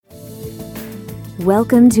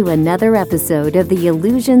Welcome to another episode of the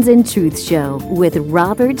Illusions and Truth Show with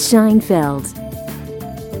Robert Scheinfeld.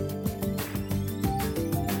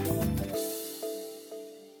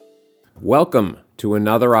 Welcome to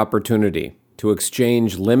another opportunity to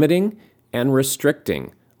exchange limiting and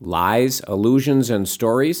restricting lies, illusions, and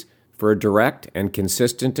stories for a direct and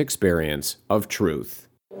consistent experience of truth.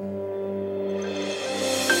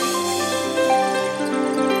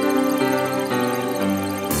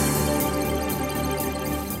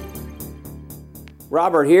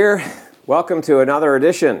 Robert here. Welcome to another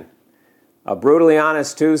edition of Brutally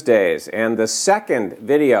Honest Tuesdays and the second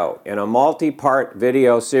video in a multi-part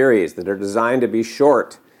video series that are designed to be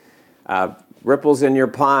short. Ripples in your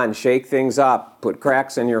pond, shake things up, put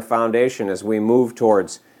cracks in your foundation as we move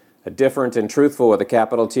towards a different and truthful with a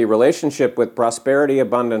capital T relationship with prosperity,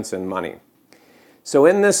 abundance, and money. So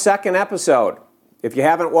in this second episode, if you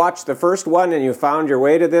haven't watched the first one and you found your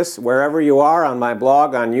way to this, wherever you are, on my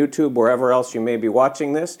blog, on YouTube, wherever else you may be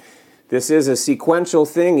watching this, this is a sequential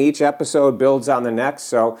thing. Each episode builds on the next.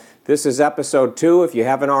 So this is episode 2. If you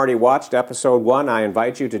haven't already watched episode 1, I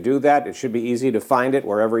invite you to do that. It should be easy to find it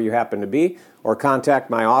wherever you happen to be, or contact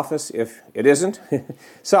my office if it isn't.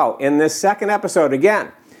 So in this second episode,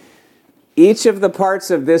 again, each of the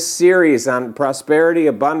parts of this series on prosperity,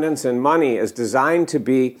 abundance, and money is designed to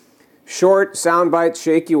be short sound bites,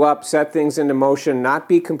 shake you up, set things into motion, not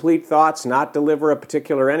be complete thoughts, not deliver a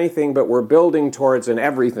particular anything, but we're building towards an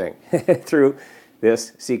everything through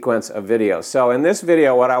this sequence of videos. So in this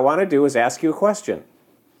video, what I want to do is ask you a question.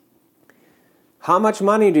 How much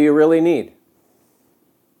money do you really need?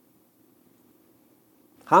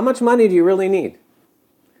 How much money do you really need?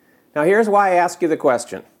 Now here's why I ask you the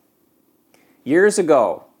question. Years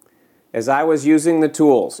ago, as I was using the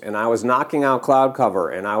tools and I was knocking out cloud cover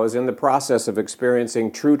and I was in the process of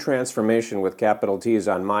experiencing true transformation with capital T's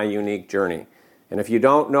on my unique journey. And if you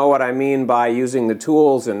don't know what I mean by using the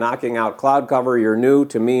tools and knocking out cloud cover, you're new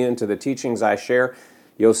to me and to the teachings I share.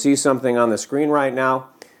 You'll see something on the screen right now.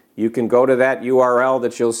 You can go to that URL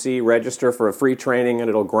that you'll see, register for a free training, and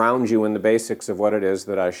it'll ground you in the basics of what it is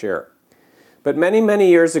that I share. But many, many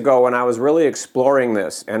years ago when I was really exploring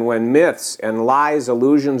this, and when myths and lies,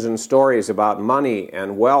 illusions, and stories about money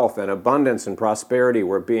and wealth and abundance and prosperity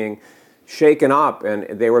were being shaken up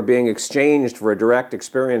and they were being exchanged for a direct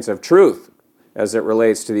experience of truth as it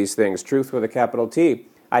relates to these things, truth with a capital T,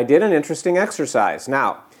 I did an interesting exercise.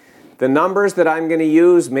 Now, the numbers that I'm going to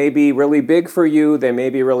use may be really big for you, they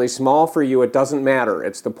may be really small for you, it doesn't matter.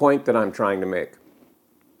 It's the point that I'm trying to make.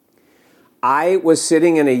 I was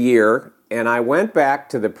sitting in a year, and I went back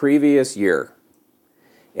to the previous year.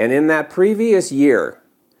 And in that previous year,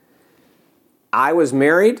 I was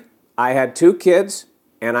married, I had 2 kids,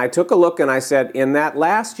 and I took a look and I said, in that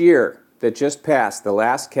last year that just passed, the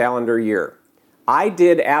last calendar year, I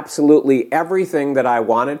did absolutely everything that I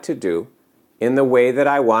wanted to do in the way that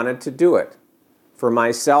I wanted to do it, for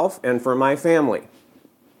myself and for my family.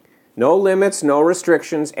 No limits, no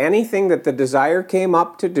restrictions, anything that the desire came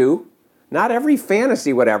up to do. Not every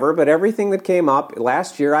fantasy, whatever, but everything that came up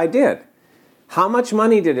last year I did. How much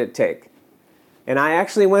money did it take? And I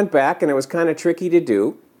actually went back, and it was kind of tricky to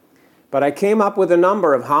do, but I came up with a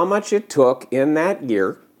number of how much it took in that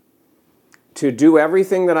year to do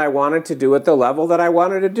everything that I wanted to do at the level that I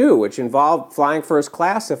wanted to do, which involved flying first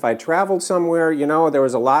class. If I traveled somewhere, you know, there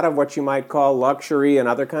was a lot of what you might call luxury and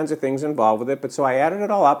other kinds of things involved with it. But so I added it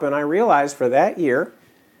all up, and I realized for that year,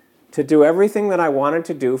 to do everything that I wanted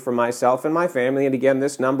to do for myself and my family, and again,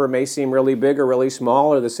 this number may seem really big or really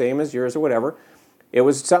small or the same as yours or whatever, it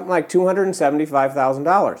was something like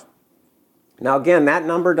 $275,000. Now again, that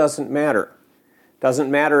number doesn't matter. Doesn't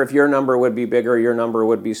matter if your number would be bigger or your number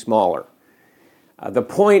would be smaller. The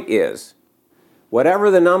point is, whatever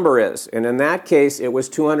the number is, and in that case, it was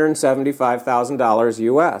 $275,000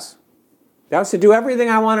 US. That was to do everything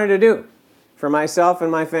I wanted to do for myself and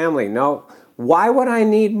my family. No. Why would I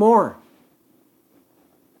need more?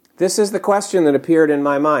 This is the question that appeared in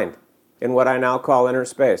my mind in what I now call inner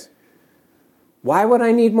space. Why would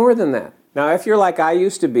I need more than that? Now, if you're like I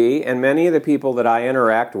used to be, and many of the people that I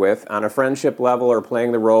interact with on a friendship level or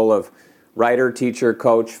playing the role of writer, teacher,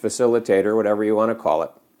 coach, facilitator, whatever you want to call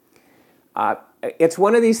it, it's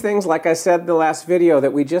one of these things, like I said in the last video,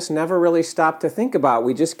 that we just never really stop to think about.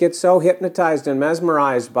 We just get so hypnotized and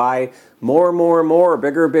mesmerized by more,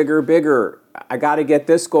 bigger, bigger, bigger. I got to get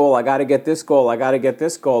this goal, I got to get this goal, I got to get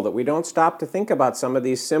this goal, that we don't stop to think about some of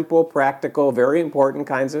these simple, practical, very important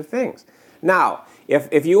kinds of things. Now,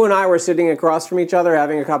 if you and I were sitting across from each other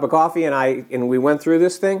having a cup of coffee and we went through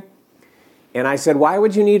this thing, and I said, why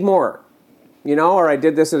would you need more? or I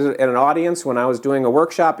did this at an audience when I was doing a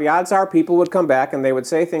workshop, the odds are people would come back and they would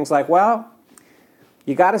say things like, well,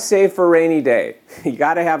 you got to save for a rainy day. You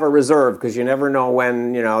got to have a reserve because you never know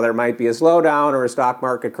when, there might be a slowdown or a stock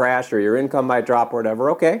market crash or your income might drop or whatever.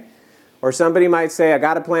 Okay. Or somebody might say, I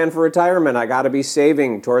got to plan for retirement. I got to be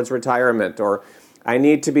saving towards retirement, or I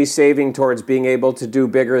need to be saving towards being able to do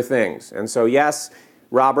bigger things. And so, yes,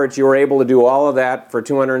 Robert, you were able to do all of that for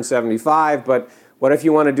 $275, but what if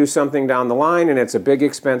you want to do something down the line and it's a big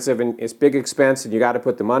expense and you got to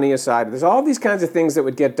put the money aside? There's all these kinds of things that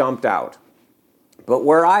would get dumped out. But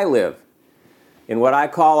where I live, in what I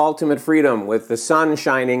call ultimate freedom, with the sun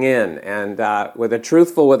shining in and with a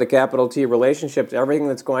truthful, with a capital T, relationship to everything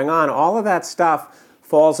that's going on, all of that stuff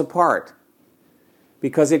falls apart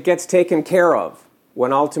because it gets taken care of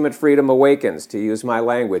when ultimate freedom awakens, to use my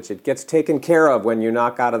language. It gets taken care of when you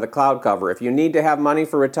knock out of the cloud cover. If you need to have money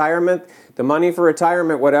for retirement, the money for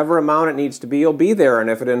retirement, whatever amount it needs to be, will be there. And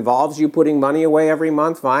if it involves you putting money away every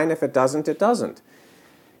month, fine. If it doesn't, it doesn't.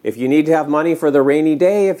 If you need to have money for the rainy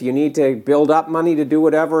day, if you need to build up money to do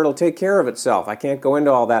whatever, it'll take care of itself. I can't go into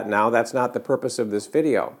all that now. That's not the purpose of this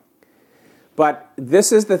video. But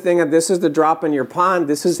this is the thing, and this is the drop in your pond.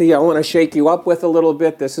 This is the I want to shake you up with a little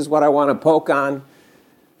bit. This is what I want to poke on.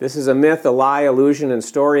 This is a myth, a lie, illusion, and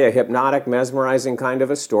story, a hypnotic, mesmerizing kind of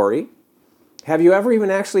a story. Have you ever even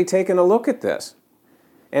actually taken a look at this?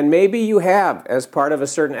 And maybe you have, as part of a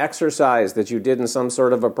certain exercise that you did in some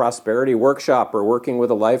sort of a prosperity workshop or working with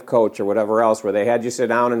a life coach or whatever else, where they had you sit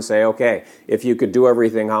down and say, okay, if you could do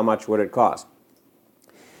everything, how much would it cost?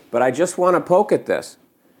 But I just want to poke at this.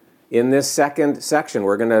 In this second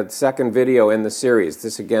section, second video in the series.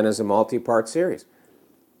 This, again, is a multi-part series.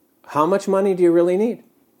 How much money do you really need?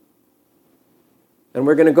 And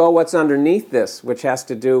we're going to go what's underneath this, which has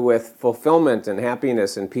to do with fulfillment and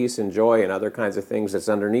happiness and peace and joy and other kinds of things that's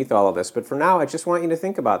underneath all of this. But for now, I just want you to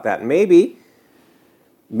think about that. Maybe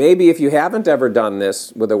if you haven't ever done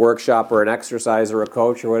this with a workshop or an exercise or a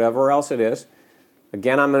coach or whatever else it is,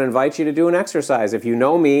 again, I'm going to invite you to do an exercise. If you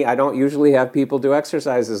know me, I don't usually have people do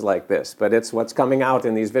exercises like this, but it's what's coming out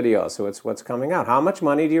in these videos, so it's what's coming out. How much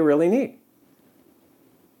money do you really need?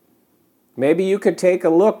 Maybe you could take a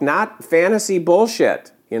look, not fantasy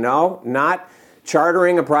bullshit, not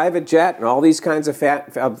chartering a private jet and all these kinds of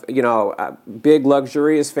big,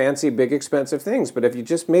 luxurious, fancy, big, expensive things. But if you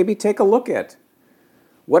just maybe take a look at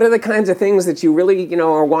what are the kinds of things that you really,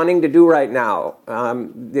 are wanting to do right now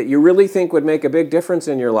that you really think would make a big difference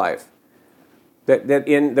in your life, that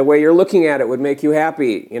in the way you're looking at it would make you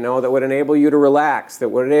happy, that would enable you to relax, that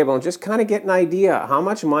would enable, and just kind of get an idea, how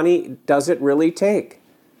much money does it really take?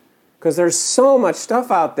 Because there's so much stuff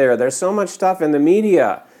out there. There's so much stuff in the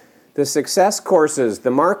media, the success courses, the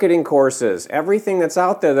marketing courses, everything that's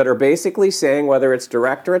out there that are basically saying, whether it's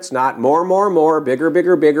direct or it's not, more, bigger,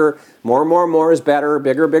 bigger, more is better,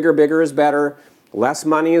 bigger is better, less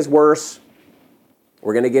money is worse.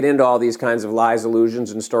 We're going to get into all these kinds of lies, illusions,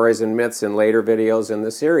 and stories and myths in later videos in the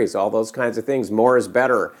series, all those kinds of things. More is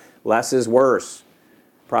better, less is worse.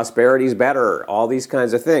 Prosperity is better, all these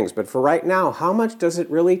kinds of things. But for right now, how much does it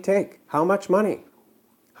really take? How much money?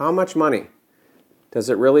 How much money does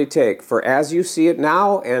it really take? For as you see it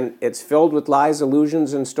now, and it's filled with lies,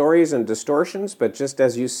 illusions, and stories and distortions, but just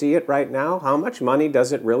as you see it right now, how much money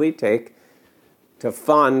does it really take to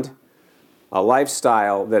fund a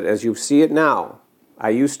lifestyle that, as you see it now,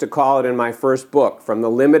 I used to call it in my first book, From the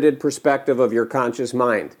Limited Perspective of Your Conscious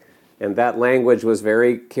Mind. And that language was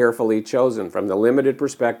very carefully chosen, from the limited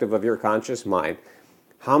perspective of your conscious mind.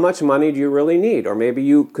 How much money do you really need? Or maybe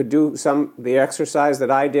you could do the exercise that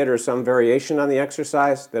I did, or some variation on the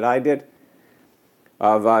exercise that I did,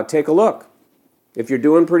 of take a look. If you're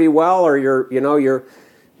doing pretty well, or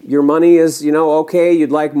your money is okay,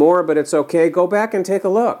 you'd like more, but it's okay, go back and take a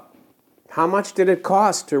look. How much did it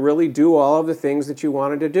cost to really do all of the things that you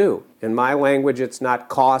wanted to do? In my language, it's not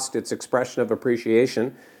cost, it's expression of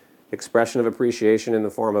appreciation. Expression of appreciation in the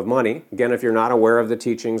form of money. Again, if you're not aware of the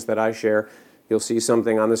teachings that I share, you'll see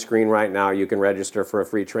something on the screen right now. You can register for a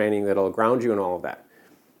free training that'll ground you in all of that.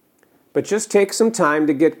 But just take some time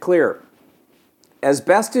to get clear. As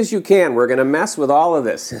best as you can, we're going to mess with all of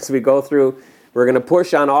this as we go through. We're going to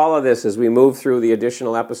push on all of this as we move through the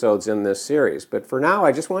additional episodes in this series. But for now,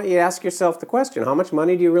 I just want you to ask yourself the question, how much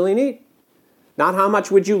money do you really need? Not how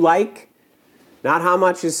much would you like? Not how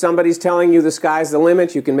much is somebody's telling you the sky's the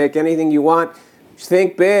limit, you can make anything you want.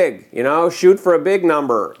 Think big, shoot for a big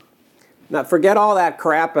number. Now, forget all that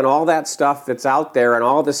crap and all that stuff that's out there and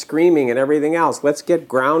all the screaming and everything else. Let's get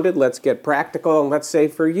grounded, let's get practical, and let's say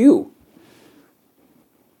for you,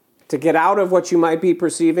 to get out of what you might be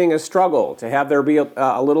perceiving as struggle, to have there be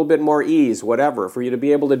a little bit more ease, whatever, for you to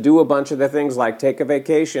be able to do a bunch of the things like take a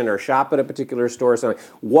vacation or shop at a particular store or something.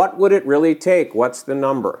 What would it really take? What's the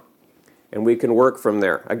number? And we can work from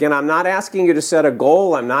there. Again, I'm not asking you to set a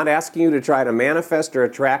goal. I'm not asking you to try to manifest or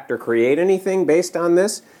attract or create anything based on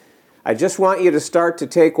this. I just want you to start to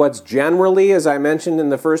take what's generally, as I mentioned in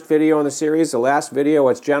the first video in the series, the last video,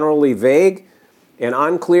 what's generally vague and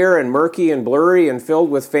unclear and murky and blurry and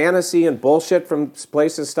filled with fantasy and bullshit from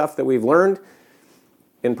places, stuff that we've learned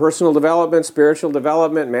in personal development, spiritual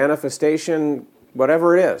development, manifestation,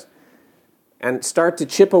 whatever it is. And start to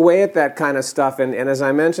chip away at that kind of stuff. And as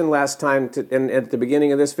I mentioned last time at the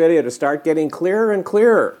beginning of this video, to start getting clearer and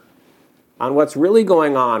clearer on what's really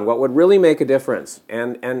going on, what would really make a difference.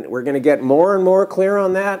 And we're going to get more and more clear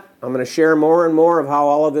on that. I'm going to share more and more of how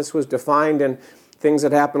all of this was defined and things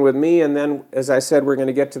that happened with me. And then, as I said, we're going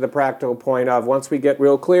to get to the practical point of once we get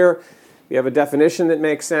real clear, we have a definition that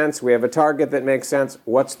makes sense, we have a target that makes sense,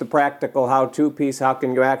 what's the practical how-to piece, how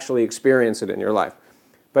can you actually experience it in your life?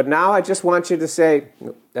 But now I just want you to say,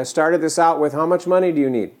 I started this out with how much money do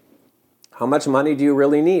you need? How much money do you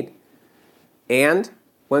really need? And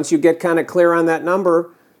once you get kind of clear on that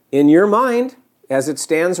number, in your mind, as it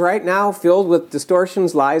stands right now, filled with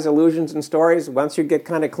distortions, lies, illusions, and stories, once you get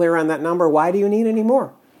kind of clear on that number, why do you need any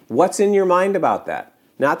more? What's in your mind about that?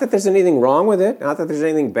 Not that there's anything wrong with it, not that there's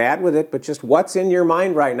anything bad with it, but just what's in your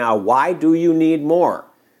mind right now? Why do you need more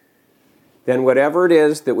than whatever it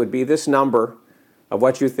is that would be this number of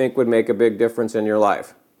what you think would make a big difference in your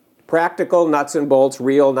life? Practical, nuts and bolts,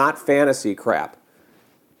 real, not fantasy crap.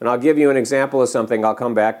 And I'll give you an example of something I'll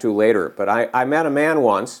come back to later. But I met a man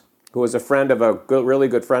once who was a friend of a really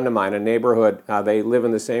good friend of mine, a neighborhood. They live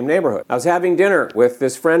in the same neighborhood. I was having dinner with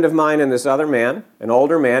this friend of mine and this other man, an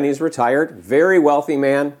older man. He's retired, very wealthy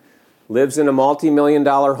man, lives in a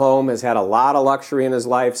multi-million-dollar home, has had a lot of luxury in his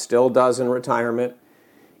life, still does in retirement.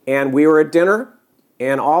 And we were at dinner,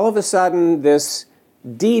 and all of a sudden this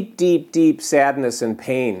deep, deep, deep sadness and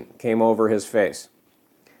pain came over his face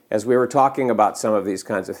as we were talking about some of these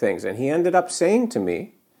kinds of things. And he ended up saying to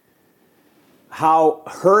me how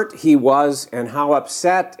hurt he was and how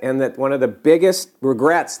upset, and that one of the biggest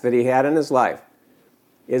regrets that he had in his life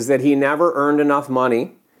is that he never earned enough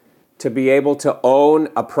money to be able to own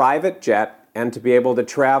a private jet and to be able to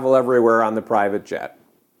travel everywhere on the private jet.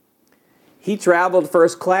 He traveled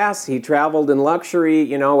first class, he traveled in luxury,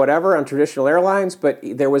 whatever, on traditional airlines, but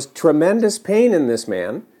there was tremendous pain in this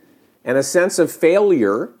man and a sense of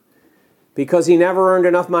failure because he never earned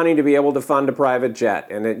enough money to be able to fund a private jet.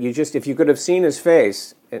 And if you could have seen his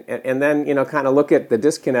face, and then, kind of look at the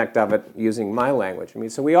disconnect of it using my language.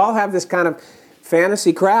 So we all have this kind of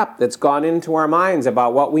fantasy crap that's gone into our minds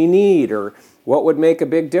about what we need or what would make a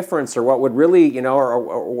big difference or what would really,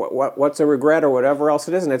 or what's a regret or whatever else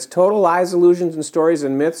it is. And it's total lies, illusions, and stories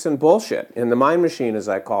and myths and bullshit in the mind machine, as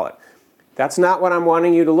I call it. That's not what I'm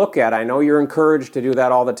wanting you to look at. I know you're encouraged to do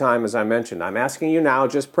that all the time, as I mentioned. I'm asking you now,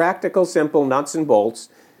 just practical, simple, nuts and bolts.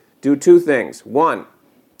 Do two things. One,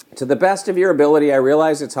 to the best of your ability, I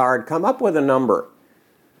realize it's hard, come up with a number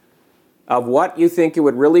of what you think it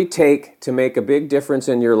would really take to make a big difference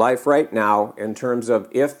in your life right now in terms of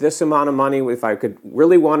if this amount of money, if I could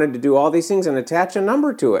really wanted to do all these things, and attach a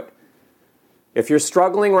number to it. If you're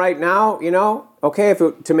struggling right now, okay,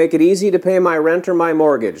 to make it easy to pay my rent or my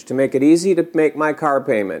mortgage, to make it easy to make my car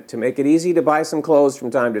payment, to make it easy to buy some clothes from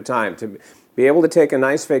time to time, to be able to take a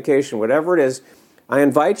nice vacation, whatever it is, I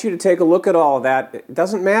invite you to take a look at all of that. It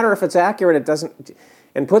doesn't matter if it's accurate,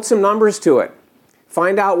 and put some numbers to it.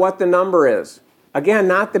 Find out what the number is. Again,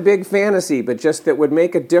 not the big fantasy, but just that would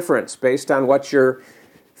make a difference based on what you're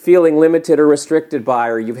feeling limited or restricted by,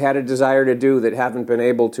 or you've had a desire to do that haven't been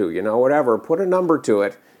able to, whatever. Put a number to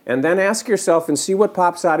it, and then ask yourself and see what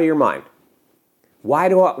pops out of your mind. Why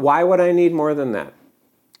would I need more than that?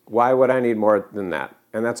 Why would I need more than that?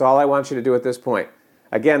 And that's all I want you to do at this point.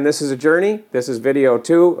 Again, this is a journey. This is video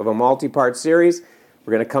 2 of a multi-part series.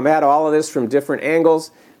 We're going to come at all of this from different angles.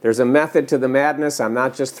 There's a method to the madness. I'm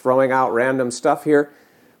not just throwing out random stuff here.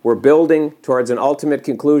 We're building towards an ultimate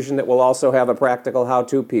conclusion that will also have a practical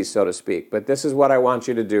how-to piece, so to speak. But this is what I want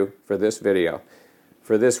you to do for this video.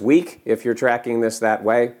 For this week, if you're tracking this that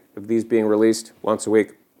way, of these being released once a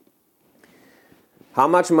week, how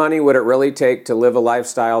much money would it really take to live a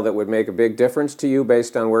lifestyle that would make a big difference to you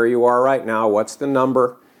based on where you are right now? What's the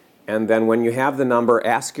number? And then when you have the number,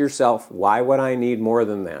 ask yourself, why would I need more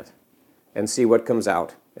than that? And see what comes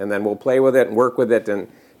out. And then we'll play with it and work with it and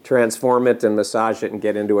transform it and massage it and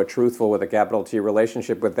get into a truthful with a capital T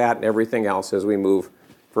relationship with that and everything else as we move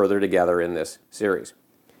further together in this series.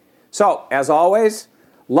 So, as always,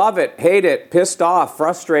 Love it, hate it, pissed off,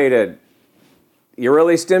 frustrated. You're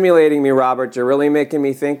really stimulating me, Robert. You're really making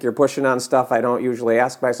me think. You're pushing on stuff I don't usually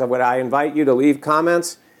ask myself. Would I invite you to leave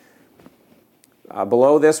comments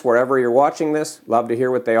below this, wherever you're watching this? Love to hear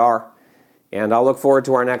what they are. And I'll look forward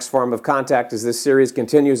to our next form of contact as this series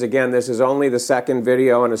continues. Again, this is only the second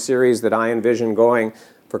video in a series that I envision going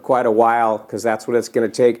for quite a while, because that's what it's going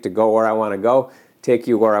to take to go where I want to go, take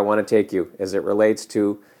you where I want to take you as it relates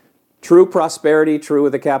to true prosperity, true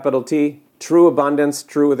with a capital T, true abundance,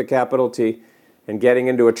 true with a capital T, and getting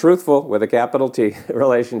into a truthful, with a capital T,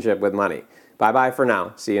 relationship with money. Bye-bye for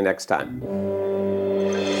now. See you next time.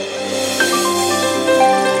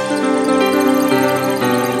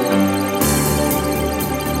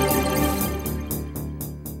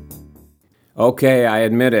 Okay, I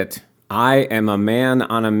admit it. I am a man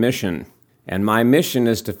on a mission, and my mission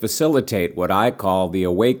is to facilitate what I call the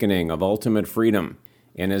awakening of ultimate freedom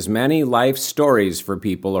in as many life stories for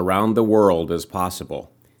people around the world as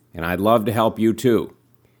possible. And I'd love to help you too.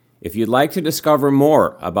 If you'd like to discover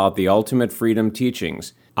more about the Ultimate Freedom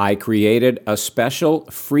teachings, I created a special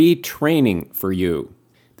free training for you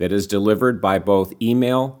that is delivered by both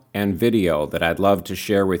email and video that I'd love to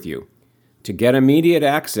share with you. To get immediate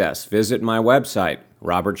access, visit my website,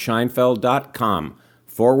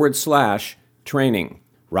 robertscheinfeld.com/training.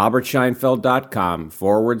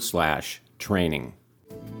 robertscheinfeld.com/training.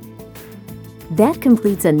 That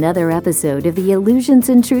completes another episode of the Illusions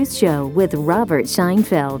and Truth Show with Robert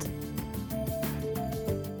Scheinfeld.